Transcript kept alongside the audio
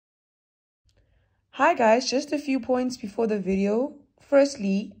Hi guys, just a few points before the video.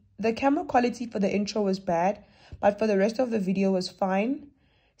 Firstly, the camera quality for the intro was bad, but for the rest of the video was fine.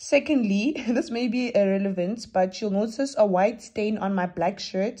 Secondly, this may be irrelevant, but you'll notice a white stain on my black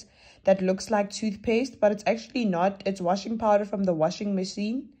shirt that looks like toothpaste, but it's actually not. It's washing powder from the washing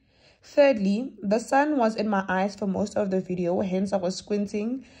machine. Thirdly, the sun was in my eyes for most of the video, hence I was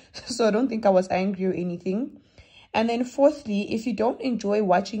squinting, so I don't think I was angry or anything. And then fourthly, if you don't enjoy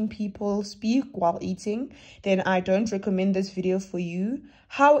watching people speak while eating, then I don't recommend this video for you.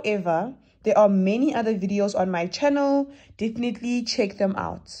 However, there are many other videos on my channel. Definitely check them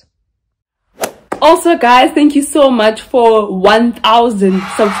out. Also, guys, thank you so much for 1,000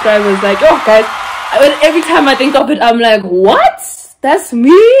 subscribers. Like, oh, guys, every time I think of it, I'm like, what? That's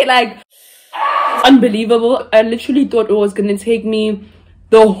me? Like, unbelievable. I literally thought it was gonna take me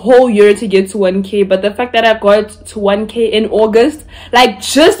the whole year to get to 1K, but the fact that I got to 1K in August, like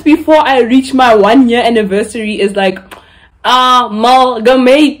just before I reach my 1-year anniversary, is like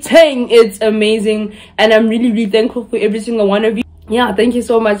amalgamating. It's amazing, and I'm really thankful for every single one of you. Yeah, thank you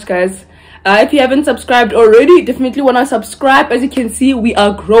so much, guys. If you haven't subscribed already, definitely want to subscribe. As you can see, we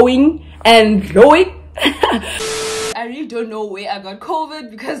are growing and growing. I really don't know where I got COVID,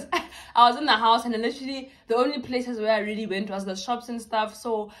 because I was in the house and literally the only places where I really went was the shops and stuff.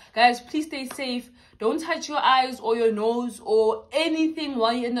 So guys, please stay safe. Don't touch your eyes or your nose or anything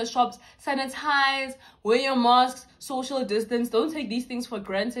while you're in the shops. Sanitize, wear your masks, social distance. Don't take these things for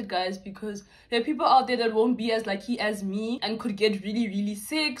granted, guys, because there are people out there that won't be as lucky as me and could get really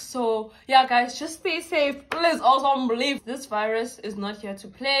sick. So yeah, guys, just stay safe. Please also believe this virus is not here to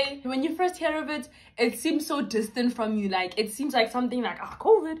play. When you first hear of it, it seems so distant from you. Like, it seems like something like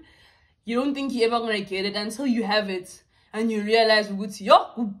COVID. You don't think you're ever gonna get it until you have it and you realize, yo,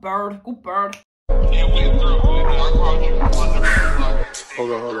 good bird. Hold on. I can't hear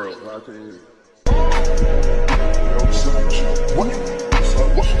you.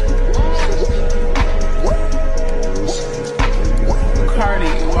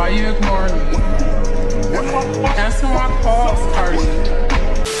 Cardi, why you ignoring me? Answer my calls, Cardi.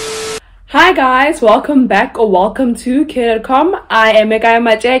 Hi guys, welcome back or welcome to VIDEOOO. I am Ekaya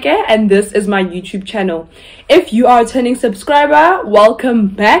Macheke and this is my YouTube channel. If you are a returning subscriber, welcome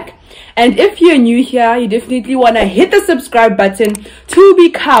back. And if you're new here, you definitely want to hit the subscribe button to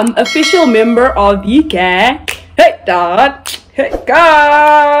become official member of the gang. Hey dad, hey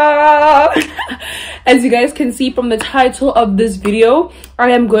God. As you guys can see from the title of this video, I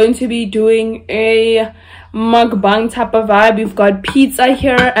am going to be doing a mukbang type of vibe. We've got pizza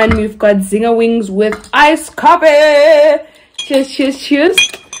here and we've got Zinger wings with iced coffee. Cheers.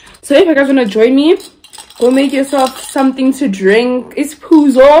 So if you guys want to join me, go make yourself something to drink,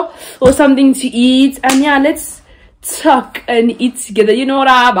 ispuzo, or something to eat, and yeah, let's talk and eat together, you know what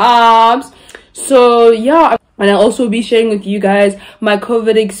I babs. So yeah, and I'll also be sharing with you guys my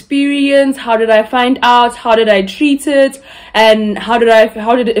COVID experience. How did I find out? How did I treat it? And how did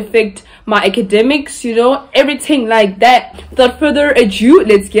it affect my academics, you know, everything like that. Without further ado,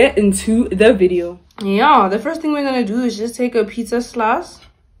 let's get into the video. Yeah, the first thing we're gonna do is just take a pizza slice.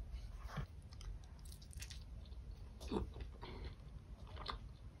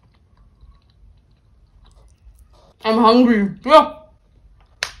 I'm hungry. Yeah.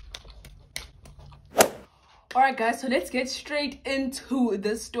 Alright guys, so let's get straight into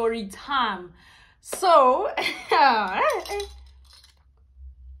the story time. So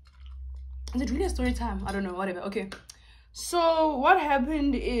is it really a story time? I don't know, whatever. Okay, so what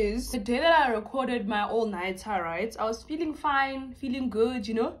happened is the day that I recorded my all-nighter, right, I was feeling fine, feeling good,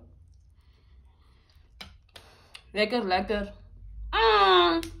 you know, like that.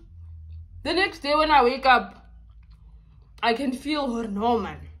 The next day when I wake up, I can feel, oh no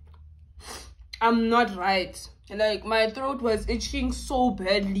man, I'm not right. Like, my throat was itching so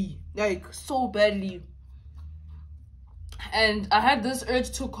badly, like so badly, and I had this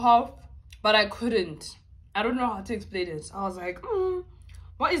urge to cough, but I couldn't. I don't know how to explain it. I was like,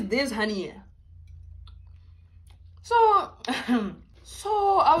 what is this, honey? So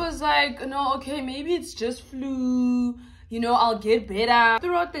so I was like, no, okay, maybe it's just flu, you know, I'll get better.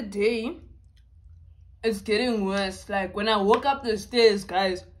 Throughout the day, it's getting worse. Like, when I walk up the stairs,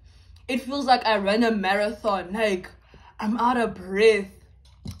 guys, it feels like I ran a marathon. Like, I'm out of breath.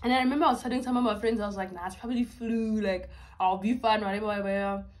 And I remember I was telling some of my friends, I was like, nah, it's probably flu, like, I'll be fine,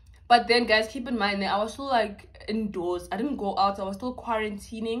 whatever. But then, guys, keep in mind that I was still like indoors. I didn't go out. I was still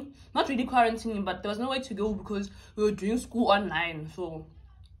quarantining. Not really quarantining, but there was no way to go because we were doing school online. So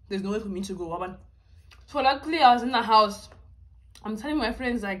there's no way for me to go. So luckily, I was in the house. I'm telling my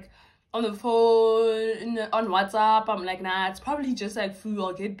friends, like, on the phone, on WhatsApp, I'm like, nah, it's probably just like flu,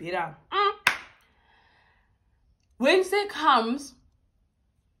 I'll get better. Wednesday comes,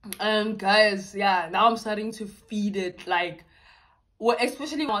 and guys, yeah, now I'm starting to feed it. Like, well,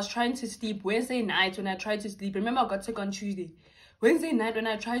 especially when I was trying to sleep Wednesday night, when I tried to sleep. Remember, I got sick on Tuesday. Wednesday night when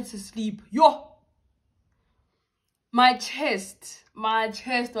I tried to sleep, my chest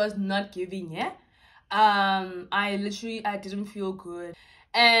was not giving. I didn't feel good.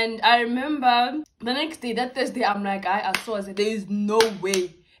 And I remember the next day, that Thursday, I'm like, I saw it. There is no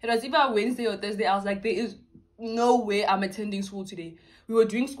way. It was either Wednesday or Thursday. I was like, there is no way I'm attending school today. We were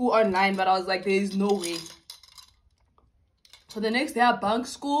doing school online, but I was like, there is no way. So the next day I bunked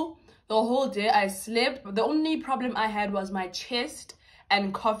school. The whole day I slept. The only problem I had was my chest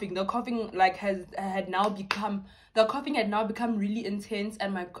and coughing. The coughing had now become really intense,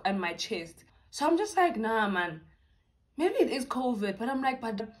 and my chest. So I'm just like, nah, man. Maybe it is COVID, but I'm like,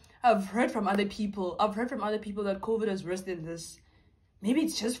 but I've heard from other people. that COVID is worse than this. Maybe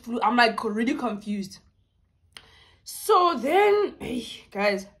it's just flu. I'm like really confused. So then,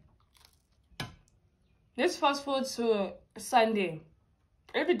 guys, let's fast forward to Sunday.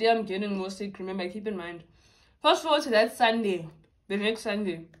 Every day I'm getting more sick, remember, keep in mind. Fast forward to that Sunday, the next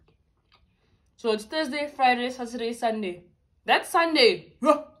Sunday. So it's Thursday, Friday, Saturday, Sunday. That Sunday,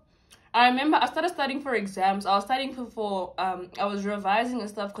 I remember I started studying for exams. I was studying I was revising and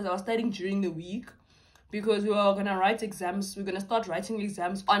stuff because I was studying during the week, because we were gonna write exams. We're gonna start writing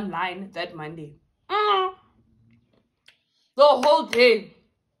exams online that Monday. The whole day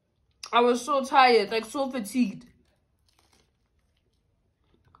I was so tired, like so fatigued.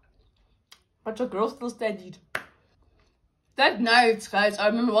 But your girl still studied. That night, guys, I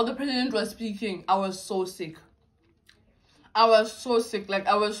remember while the president was speaking, I was so sick. Like,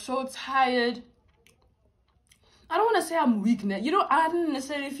 I was so tired. I don't want to say I'm weak now. You know, I didn't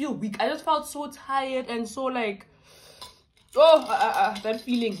necessarily feel weak. I just felt so tired and so like, that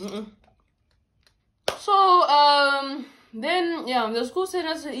feeling. So, then, yeah, the school sent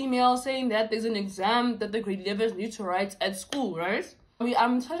us an email saying that there's an exam that the grade 11s need to write at school, right?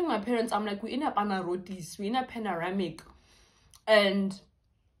 I'm telling my parents, I'm like, we're in a panarotis, we're in a panoramic, and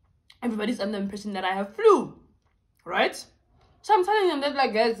everybody's under the impression that I have flu, right? So I'm telling them that,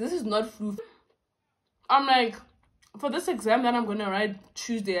 like, guys, this is not flu. I'm like, for this exam that I'm gonna write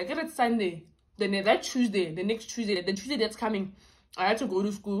Tuesday, I get it Sunday. Then that Tuesday, the next Tuesday, the Tuesday that's coming, I had to go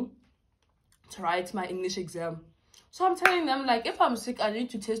to school to write my English exam. So I'm telling them, like, if I'm sick, I need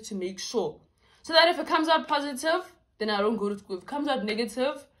to test to make sure. So that if it comes out positive, then I don't go to school. If it comes out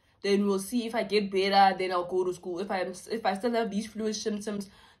negative, then we'll see. If I get better, then I'll go to school. If I still have these flu symptoms,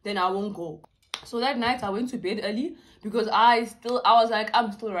 then I won't go. So that night I went to bed early because I was like,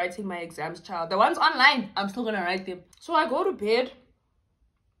 I'm still writing my exams, child. The ones online, I'm still gonna write them. So I go to bed,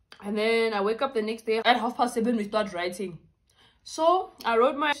 and then I wake up the next day at 7:30. We start writing. So I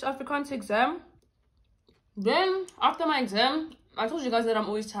wrote my Afrikaans exam. Then after my exam, I told you guys that I'm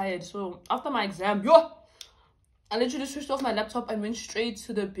always tired. So after my exam, I literally switched off my laptop and went straight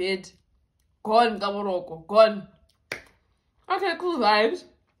to the bed. Gone, Gaboroko, gone. Okay, cool vibes.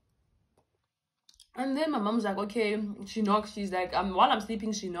 And then my mom's like, okay, she knocks. She's like, while I'm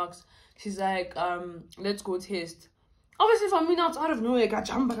sleeping, she knocks. She's like, let's go test. Obviously, for me now, it's out of nowhere.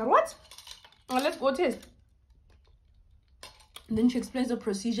 What? Let's go test. And then she explains the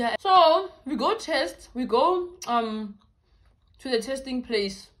procedure. So we go test. We go to the testing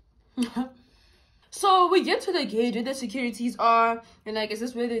place. So we get to the gate where the securities are, and like, is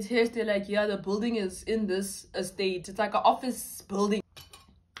this where they test? They're like, yeah, the building is in this estate. It's like an office building.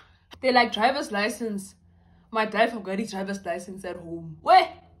 They're like, driver's license. My dad forgot his driver's license at home. Where?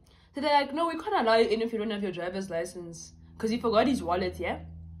 So they're like, no, we can't allow you in if you don't have your driver's license, because he forgot his wallet, yeah?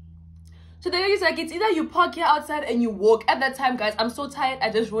 So the guy is like, it's either you park here outside and you walk. At that time, guys, I'm so tired,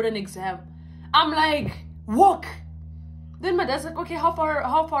 I just wrote an exam. I'm like, walk. Then my dad's like, okay, how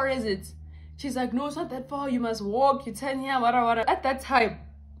far is it? She's like, no, it's not that far. You must walk. You turn here, whatever. At that time,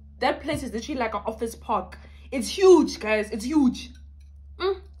 that place is literally like an office park. It's huge, guys. It's huge.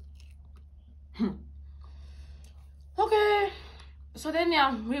 Okay. So then,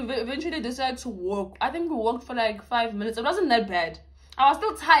 yeah, we eventually decided to walk. I think we walked for like 5 minutes. It wasn't that bad. I was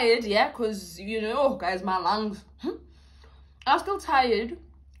still tired, yeah, because, you know, guys, my lungs. I was still tired,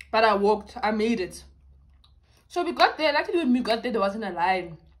 but I walked. I made it. So we got there. Luckily, when we got there wasn't a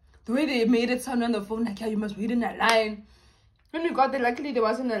line. The way they made it sound on the phone, like, yeah, you must wait in a line. When we got there, luckily there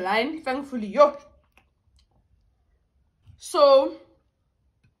wasn't a line, thankfully. So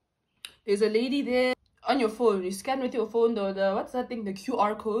there's a lady there. On your phone, you scan with your phone the what's that thing, the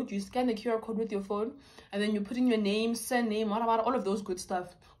QR code. You scan the QR code with your phone, and then you put in your name, surname, what about all of those good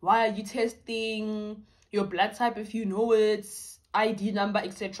stuff. Why are you testing? Your blood type, if you know it, ID number,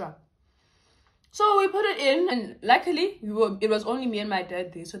 etc. So we put it in, and luckily it was only me and my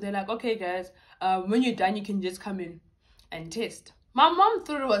dad there. So they're like, okay guys, when you're done, you can just come in and test. My mom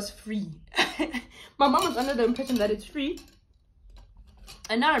thought it was free. My mom was under the impression that it's free.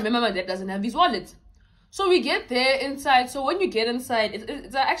 And now I remember my dad doesn't have his wallet. So we get there inside. So when you get inside,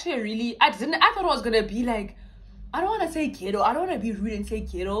 it's actually a really, I thought it was gonna be like, I don't want to say ghetto, I don't want to be rude and say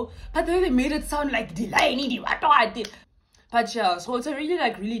ghetto, but then they made it sound like but yeah, so it's a really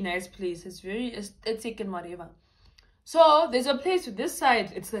really nice place. It's very aesthetic and whatever. So there's a place with this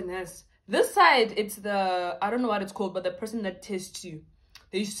side, it's the nurse. This side, it's the, I don't know what it's called, but the person that tests you.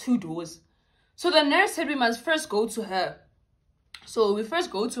 There's 2 doors. So the nurse said we must first go to her. So we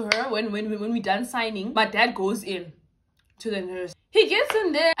first go to her when we done signing. My dad goes in to the nurse. He gets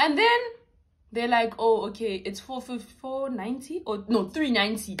in there, and then they're like, oh, okay, it's $490 or no,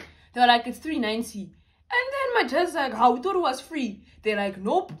 $390. They're like, it's $390. And then my dad's like, how? We thought it was free. They're like,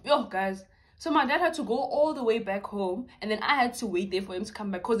 nope. Yo, guys. So my dad had to go all the way back home, and then I had to wait there for him to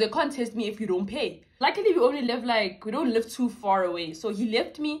come back because they can't test me if you don't pay. Luckily, we only live like, we don't live too far away. So he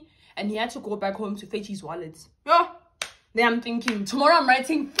left me, and he had to go back home to fetch his wallet. Yo. Then I'm thinking, tomorrow I'm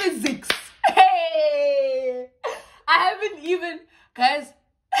writing physics. Hey! I haven't even, guys,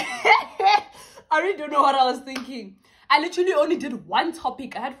 I really don't know what I was thinking. I literally only did 1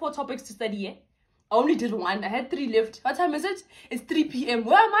 topic. I had 4 topics to study, eh? I only did 1. I had 3 left. What time is it? It's 3 p.m.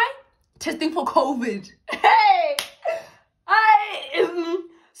 Where am I? Testing for COVID. Hey!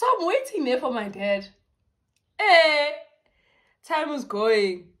 So I'm waiting there for my dad. Hey! Time was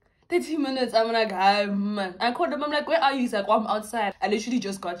going. 30 minutes, I'm like, hi, man. I called him, I'm like, where are you? He's like, oh, I'm outside. I literally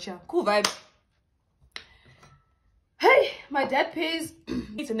just got here. Cool vibe. Hey, my dad pays.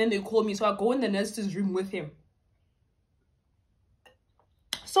 And then they call me, so I go in the nurse's room with him.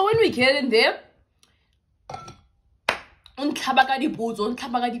 So when we get in there, why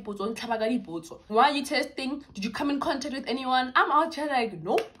are you testing? Did you come in contact with anyone? I'm out here like,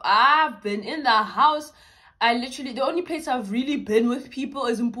 nope, I've been in the house. I literally, the only place I've really been with people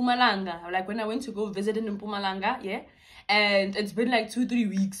is in Mpumalanga. Like when I went to go visit in Mpumalanga, yeah. And it's been like 2-3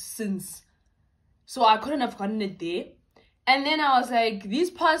 weeks since. So I couldn't have gotten it there. And then I was like, these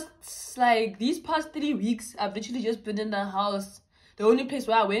past 3 weeks, I've literally just been in the house. The only place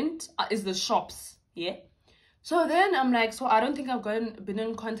where I went is the shops, yeah. So then I'm like, so I don't think I've been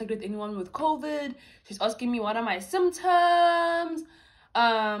in contact with anyone with COVID. She's asking me what are my symptoms.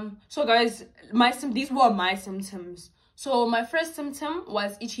 So guys, these were my symptoms. So my first symptom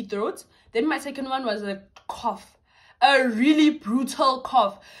was itchy throat. Then my second one was a cough, a really brutal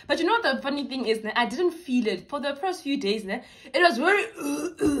cough. But you know what the funny thing is? I didn't feel it for the first few days. It was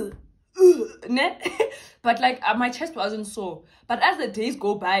very but like my chest wasn't sore. But as the days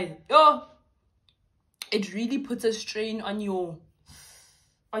go by, it really puts a strain on your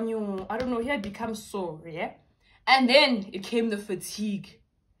I don't know, here it becomes sore, yeah. And then it came the fatigue.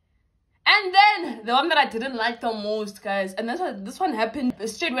 And then the one that I didn't like the most, guys, and this one happened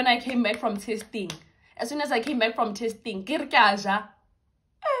straight when I came back from testing. As soon as I came back from testing,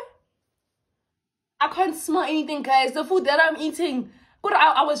 I can't smell anything, guys. The food that I'm eating,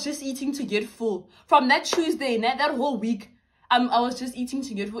 I was just eating to get full. From that Tuesday, that whole week, I was just eating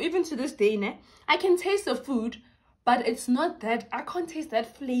to get full. Even to this day, I can taste the food, but it's not that, I can't taste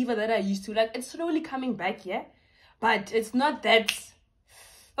that flavor that I used to. Like, it's slowly coming back, yeah? But it's not that.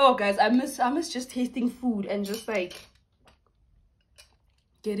 Oh, guys, I miss just tasting food and just like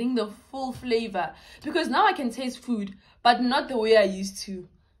getting the full flavor. Because now I can taste food, but not the way I used to.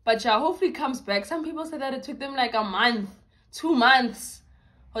 But yeah, hopefully it comes back. Some people said that it took them like a month, 2 months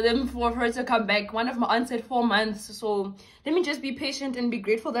for her to come back. One of my aunts said 4 months. So let me just be patient and be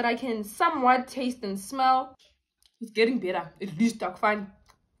grateful that I can somewhat taste and smell. It's getting better. At least stuck fine.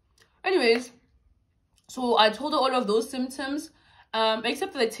 Anyways, so I told her all of those symptoms,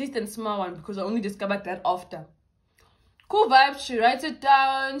 except for the taste and smell one, because I only discovered that after. Cool vibes. She writes it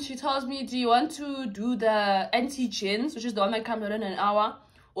down. She tells me, do you want to do the antigens, which is the one that comes out in an hour,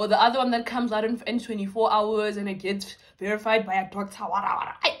 or the other one that comes out in 24 hours and it gets verified by a doctor?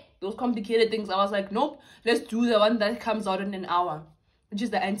 Those complicated things. I was like, nope, let's do the one that comes out in an hour, which is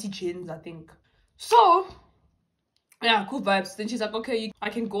the antigens, I think. So yeah, cool vibes. Then she's like, okay, I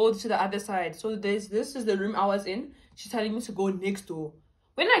can go to the other side. So this is the room I was in. She's telling me to go next door.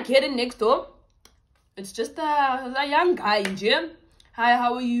 When I get in next door, it's just a young guy in gym. Hi,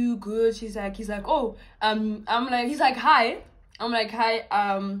 how are you? Good. He's like, oh, he's like, hi. I'm like, hi.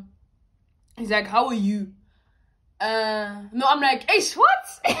 He's like, how are you? No, I'm like, hey,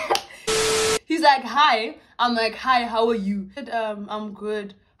 what? He's like, hi. I'm like, hi, how are you? I'm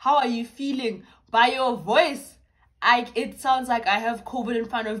good. How are you feeling? By your voice, it sounds like I have COVID in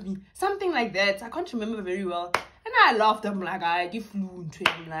front of me. Something like that. I can't remember very well. And I laughed. I'm like, I give flu.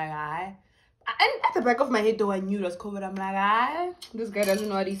 I'm like, I. And at the back of my head, though, I knew it was COVID. I'm like, this guy doesn't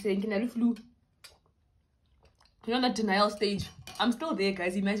know what he's saying. Can I do flu? You know that denial stage. I'm still there,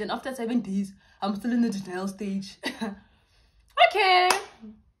 guys. Imagine after 7 days, I'm still in the denial stage. Okay.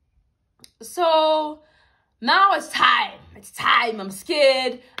 So now it's time. It's time. I'm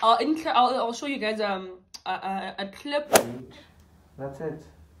scared. I'll show you guys a clip. That's it.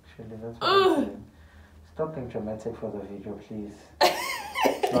 Actually, that's what I'm saying. Stop being dramatic for the video, please.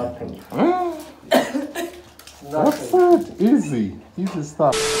 Nothing. What's that? Easy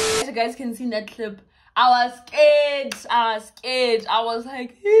stuff. As you guys can see in that clip, I was scared. I was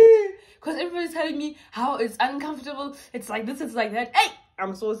like, because everybody's telling me how it's uncomfortable. It's like this, it's like that. Hey,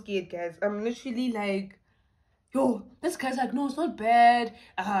 I'm so scared, guys. I'm literally like, yo, this guy's like, no, it's not bad.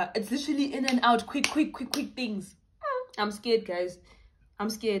 It's literally in and out, quick things. I'm scared, guys. I'm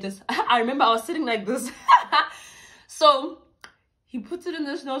scared. I remember I was sitting like this. So he puts it in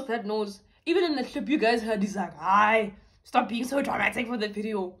this nose, that nose. Even in the clip you guys heard, he's like, hi, stop being so dramatic for the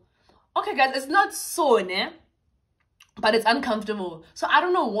video. Okay, guys, it's not so, ne? But it's uncomfortable. So I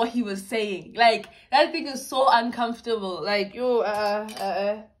don't know what he was saying. Like, that thing is so uncomfortable. Like, yo,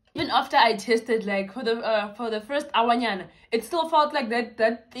 even after I tested, like, for the first hour, it still felt like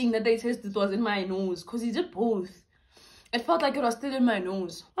that thing that they tested was in my nose. Because he did both. It felt like it was still in my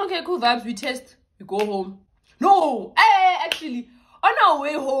nose. Okay, cool vibes. We test. We go home. No! Actually, on our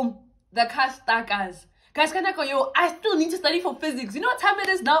way home, the car stuck us. Guys, can I go, yo, I still need to study for physics. You know what time it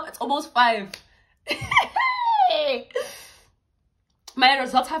is now? It's almost 5. My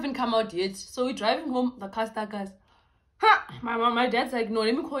results haven't come out yet. So we're driving home, the car stuck us. My dad's like, no,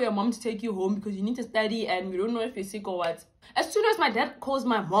 let me call your mom to take you home because you need to study and we don't know if you're sick or what. As soon as my dad calls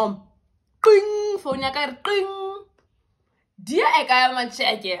my mom, cling, phone yaka, cling. Dear Ekaya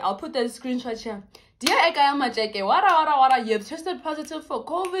Macheke, I'll put that screenshot here. Dear Ekaya Macheke, wara, you've tested positive for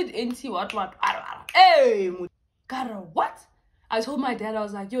COVID-19, what, hey, Gara, what? I told my dad, I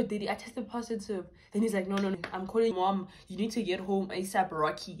was like, yo, daddy, I tested positive. Then he's like, no, I'm calling mom. You need to get home ASAP,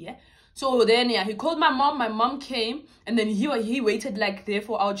 Rocky, yeah? So then, yeah, he called my mom came, and then he waited, like, there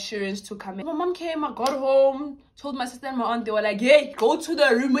for our insurance to come in. My mom came, I got home, told my sister and my aunt, they were like, hey, go to the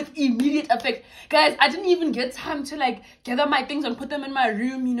room with immediate effect. Guys, I didn't even get time to, like, gather my things and put them in my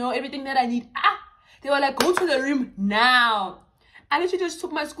room, you know, everything that I need. They were like, go to the room now. I literally just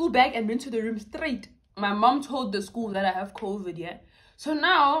took my school bag and went to the room straight. My mom told the school that I have COVID, yeah? So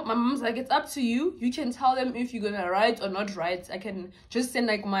now, my mom's like, it's up to you. You can tell them if you're gonna write or not write. I can just send,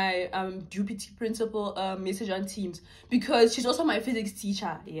 like, my deputy principal message on Teams. Because she's also my physics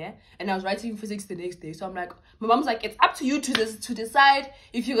teacher, yeah? And I was writing physics the next day. So I'm like, my mom's like, it's up to you to decide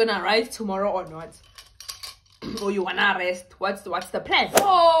if you're gonna write tomorrow or not. Or you wanna rest. What's the plan?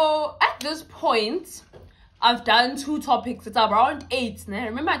 So, at this point, I've done 2 topics. It's around 8. Né?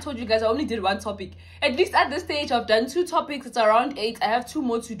 Remember I told you guys I only did 1 topic. At least at this stage, I've done 2 topics. It's around 8. I have 2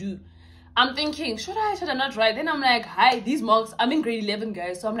 more to do. I'm thinking, should I not write? Then I'm like, hi, these marks, I'm in grade 11,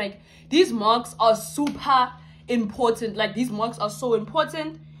 guys. So I'm like, these marks are super important. Like, these marks are so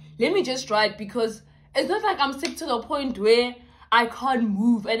important. Let me just write because it's not like I'm sick to the point where I can't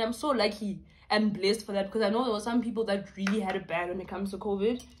move. And I'm so lucky and blessed for that because I know there were some people that really had it bad when it comes to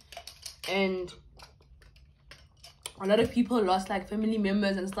COVID. And a lot of people lost, like, family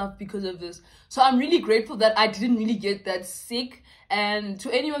members and stuff because of this. So I'm really grateful that I didn't really get that sick. And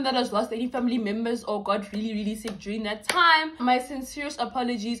to anyone that has lost any family members or got really sick during that time, my sincerest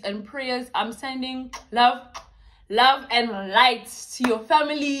apologies and prayers. I'm sending love and light to your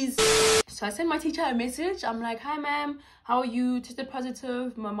families. So I sent my teacher a message. I'm like, hi ma'am, how are you? Tested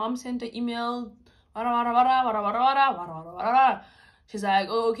positive. My mom sent an email. She's like,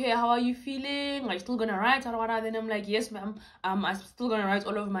 oh, okay, how are you feeling? Are you still gonna write? Then I'm like, yes, ma'am. I'm still gonna write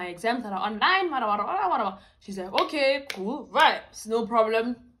all of my exams that are online. She's like, okay, cool, right, it's no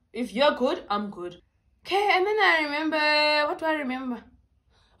problem. If you're good, I'm good. Okay, and then I remember, what do I remember?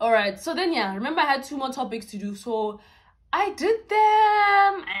 All right, so then, yeah, remember I had 2 more topics to do, so I did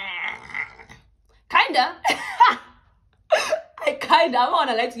them. Kinda. I don't want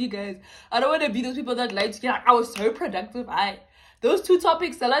to lie to you guys. I don't want to be those people that lie to you. Like, I was so productive. Those 2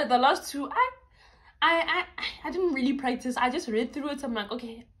 topics, the last 2, I didn't really practice. I just read through it. I'm like,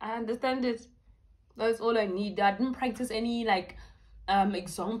 okay, I understand it. That's all I need. I didn't practice any, like,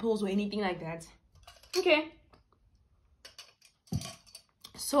 examples or anything like that. Okay.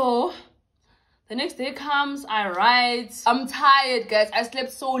 So the next day comes, I write. I'm tired, guys. I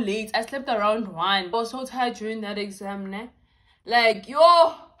slept so late. I slept around 1. I was so tired during that exam, ne? Like,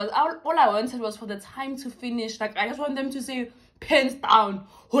 yo, All I wanted was for the time to finish. Like, I just want them to say, pens down.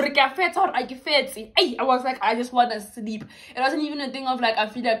 I was like, I just want to sleep. It wasn't even a thing of like, I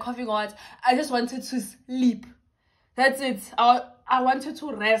feel like coughing or what. I just wanted to sleep. That's it. I wanted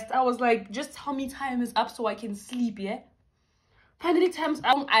to rest. I was like, just tell me time is up so I can sleep, yeah? Finally, time's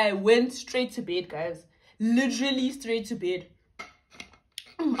up. I went straight to bed, guys. Literally straight to bed.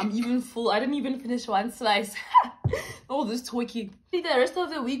 I'm even full. I didn't even finish one slice. All this talking. The rest of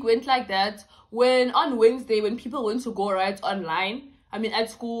the week went like that. When on Wednesday, when people went to go write online, I mean at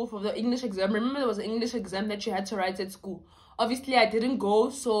school for the English exam. Remember there was an English exam that you had to write at school. Obviously I didn't go,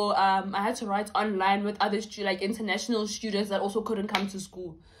 so I had to write online with other like international students that also couldn't come to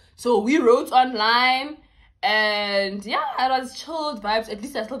school. So we wrote online, and yeah, it was chilled vibes. At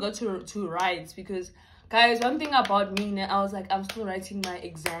least I still got to write, because guys, one thing about me, I was like, I'm still writing my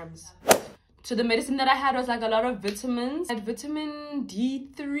exams. So the medicine that I had was like a lot of vitamins. I had vitamin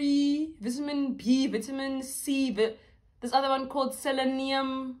D3, vitamin B, vitamin C, this other one called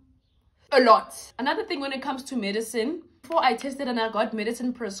selenium. A lot. Another thing when it comes to medicine, before I tested and I got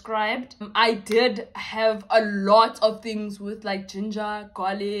medicine prescribed, I did have a lot of things with like ginger,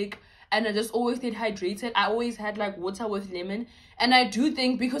 garlic, and I just always stayed hydrated. I always had like water with lemon. And I do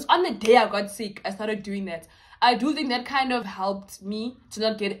think, because on the day I got sick, I started doing that. I do think that kind of helped me to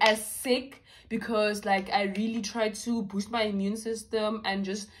not get as sick, because like I really tried to boost my immune system and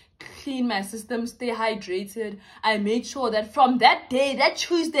just clean my system, stay hydrated. I made sure that from that day, that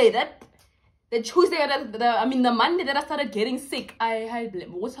Tuesday, the Monday that I started getting sick, I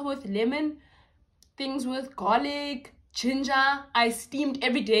had water with lemon, things with garlic, ginger. I steamed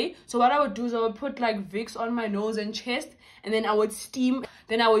every day. So what I would do is I would put like Vicks on my nose and chest, and then I would steam.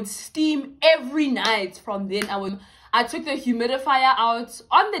 Then I would steam every night. From then I took the humidifier out.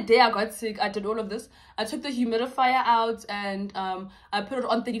 On the day I got sick, I did all of this. I took the humidifier out, and I put it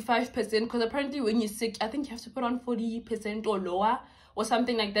on 35%, because apparently when you're sick, I think you have to put on 40% or lower or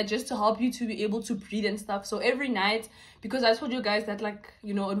something like that, just to help you to be able to breathe and stuff. So every night, because I told you guys that, like,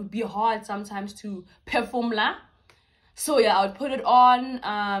 you know, it would be hard sometimes to perform la. So yeah, I would put it on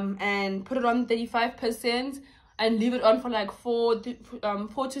and put it on 35% and leave it on for like 4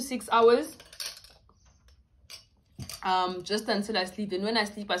 to 6 hours. Just until I sleep. And when I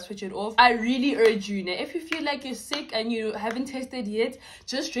sleep, I switch it off. I really urge you, if you feel like you're sick and you haven't tested yet,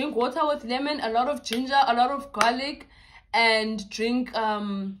 just drink water with lemon, a lot of ginger, a lot of garlic, and drink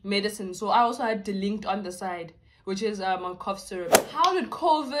medicine. So I also had Delinked on the side, which is a cough syrup. How did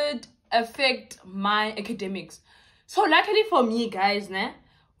COVID affect my academics? So luckily for me, guys,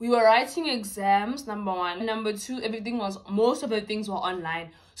 we were writing exams, number one. Number two, most of the things were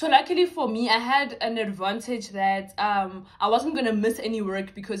online. So luckily for me, I had an advantage that I wasn't gonna miss any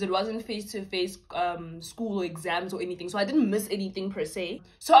work, because it wasn't face-to-face school or exams or anything. So I didn't miss anything per se.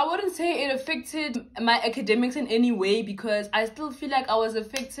 So I wouldn't say it affected my academics in any way, because I still feel like I was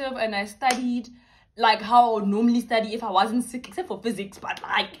effective and I studied like how I would normally study if I wasn't sick, except for physics. But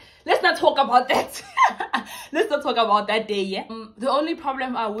like, let's not talk about that. Let's not talk about that day, yeah? The only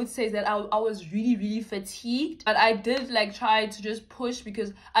problem I would say is that I was really fatigued, but I did like try to just push,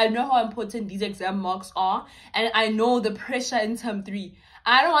 because I know how important these exam marks are, and I know the pressure in term 3.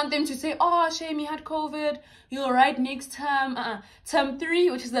 I don't want them to say, oh, shame you had COVID, you'll write next term. Term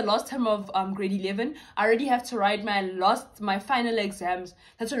 3, which is the last term of grade 11, I already have to write my final exams.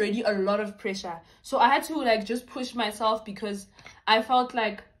 That's already a lot of pressure. So I had to like just push myself, because I felt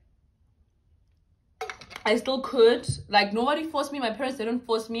like I still could. Like, nobody forced me, my parents didn't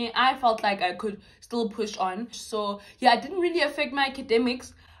force me. I felt like I could still push on. So yeah, it didn't really affect my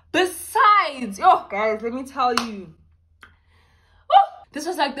academics. Besides, oh guys, let me tell you, this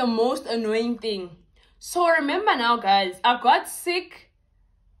was like the most annoying thing. So remember now, guys, I got sick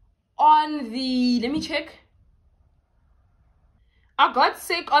on the, let me check. I got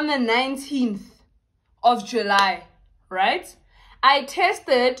sick on the 19th of July, right? I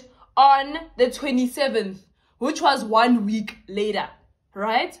tested on the 27th, which was 1 week later,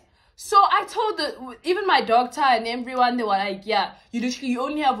 right? So I told even my doctor and everyone, they were like, yeah, you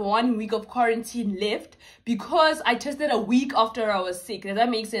only have 1 week of quarantine left, because I tested a week after I was sick. Does that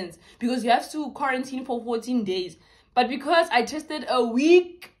make sense? Because you have to quarantine for 14 days. But because I tested a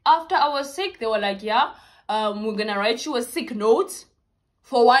week after I was sick, they were like, yeah, we're gonna write you a sick note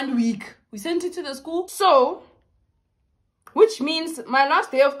for 1 week. We sent it to the school. So, which means my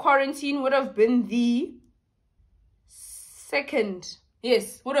last day of quarantine would have been the 2nd.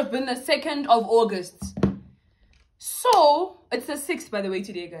 Yes, would have been the 2nd of August. So, it's the 6th, by the way,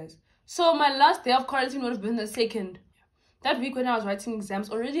 today, guys. So, my last day of quarantine would have been the 2nd. That week when I was writing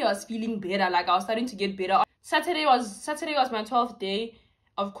exams, already I was feeling better. Like, I was starting to get better. Saturday was my 12th day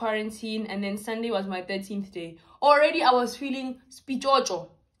of quarantine, and then Sunday was my 13th day. Already I was feeling spichocho.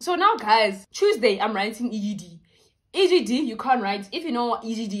 So now guys, Tuesday I'm writing EGD. EGD you can't write, if you know what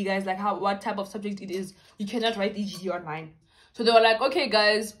EGD guys, like what type of subject it is, you cannot write EGD online. So they were like, okay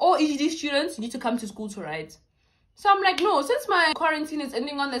guys, all EGD students, you need to come to school to write. So I'm like, no, since my quarantine is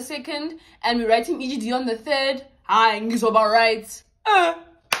ending on the 2nd and we're writing EGD on the 3rd, it's about right.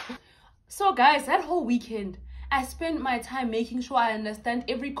 So guys, that whole weekend I spent my time making sure I understand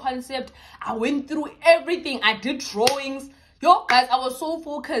every concept. I went through everything. I did drawings. Yo guys, I was so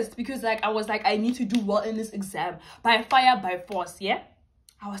focused because I was like, I need to do well in this exam by fire, by force. Yeah,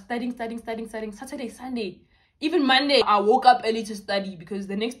 I was studying Saturday, Sunday, even Monday. I woke up early to study because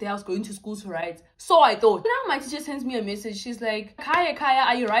the next day I was going to school to write. So I thought. Now my teacher sends me a message. She's like, Kaya,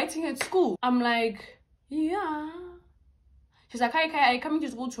 are you writing at school? I'm like, yeah. She's like, Kaya, are you coming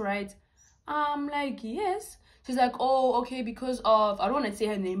to school to write? I'm like, yes. She's like, oh, okay, because of, I don't want to say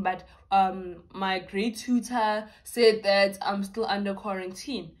her name, but my grade tutor said that I'm still under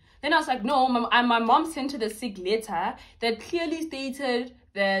quarantine. Then I was like, no, my mom sent her the sick letter that clearly stated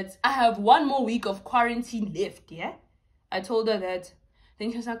that I have 1 more week of quarantine left, yeah? I told her that. Then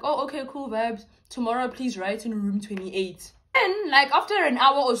she was like, oh, okay, cool vibes. Tomorrow, please write in room 28. Then, like, after an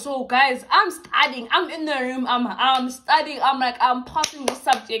hour or so, guys, I'm studying. I'm in the room. I'm studying. I'm like, I'm passing the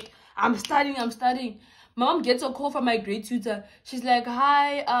subject. I'm studying. My mom gets a call from my grade tutor. She's like,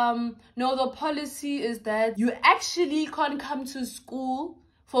 hi, no, the policy is that you actually can't come to school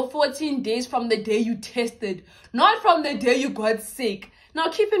for 14 days from the day you tested, not from the day you got sick. Now,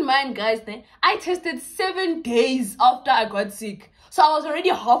 keep in mind, guys, I tested 7 days after I got sick. So I was already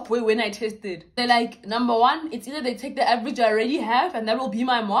halfway when I tested. They're like, number 1, it's either they take the average I already have and that will be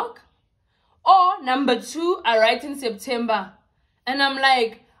my mark. Or number 2, I write in September. And I'm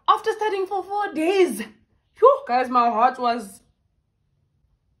like, after studying for 4 days, whew, guys, my heart was,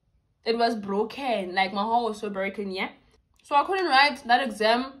 it was broken. Like, my heart was so broken, yeah? So I couldn't write that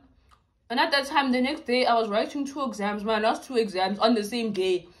exam. And at that time, the next day, I was writing 2 exams, my last 2 exams on the same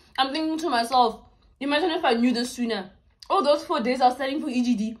day. I'm thinking to myself, imagine if I knew this sooner. All those 4 days I was studying for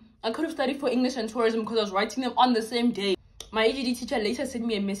EGD, I could have studied for English and tourism because I was writing them on the same day. My EGD teacher later sent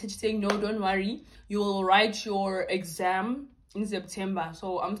me a message saying, no, don't worry, you will write your exam in September.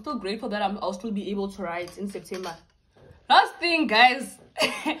 So I'm still grateful that I'll still be able to write in September. Last thing, guys,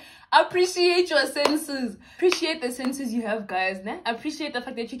 appreciate your senses. Appreciate the senses you have, guys. Appreciate the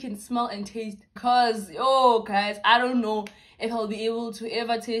fact that you can smell and taste. Because, oh, guys, I don't know if I'll be able to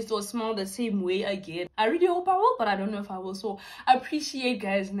ever taste or smell the same way again. I really hope I will, but I don't know if I will. So appreciate,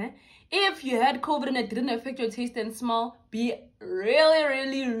 guys. If you had COVID and it didn't affect your taste and smell, be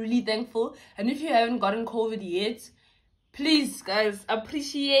really thankful. And if you haven't gotten COVID yet, please, guys,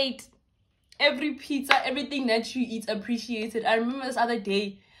 appreciate every pizza, everything that you eat. Appreciate it. I remember this other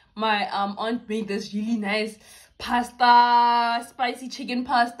day, my aunt made this really nice pasta, spicy chicken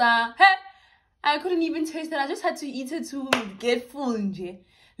pasta. Hey, I couldn't even taste it. I just had to eat it to get full.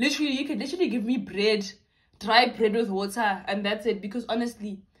 Literally, you could literally give me bread, dry bread with water, and that's it. Because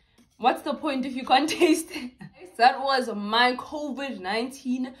honestly, what's the point if you can't taste it? That was my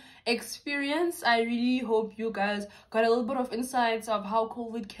COVID-19 experience. I really hope you guys got a little bit of insights of how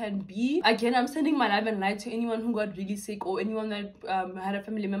COVID can be. Again, I'm sending my love and light to anyone who got really sick or anyone that had a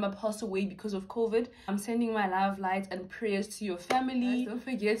family member pass away because of COVID. I'm sending my love, light, and prayers to your family. Don't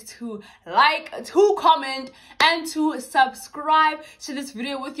forget to like, to comment, and to subscribe to this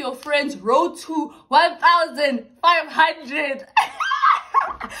video with your friends. Road to 1,500.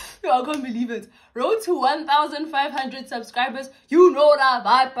 I can't believe it. Road to 1,500 subscribers. You know that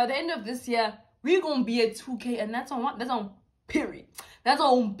vibe. By the end of this year, we're gonna be at 2K, and that's on what? That's on period. That's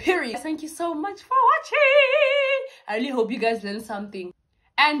on period. Thank you so much for watching. I really hope you guys learned something.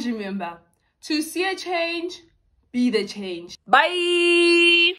 And remember, to see a change, be the change. Bye.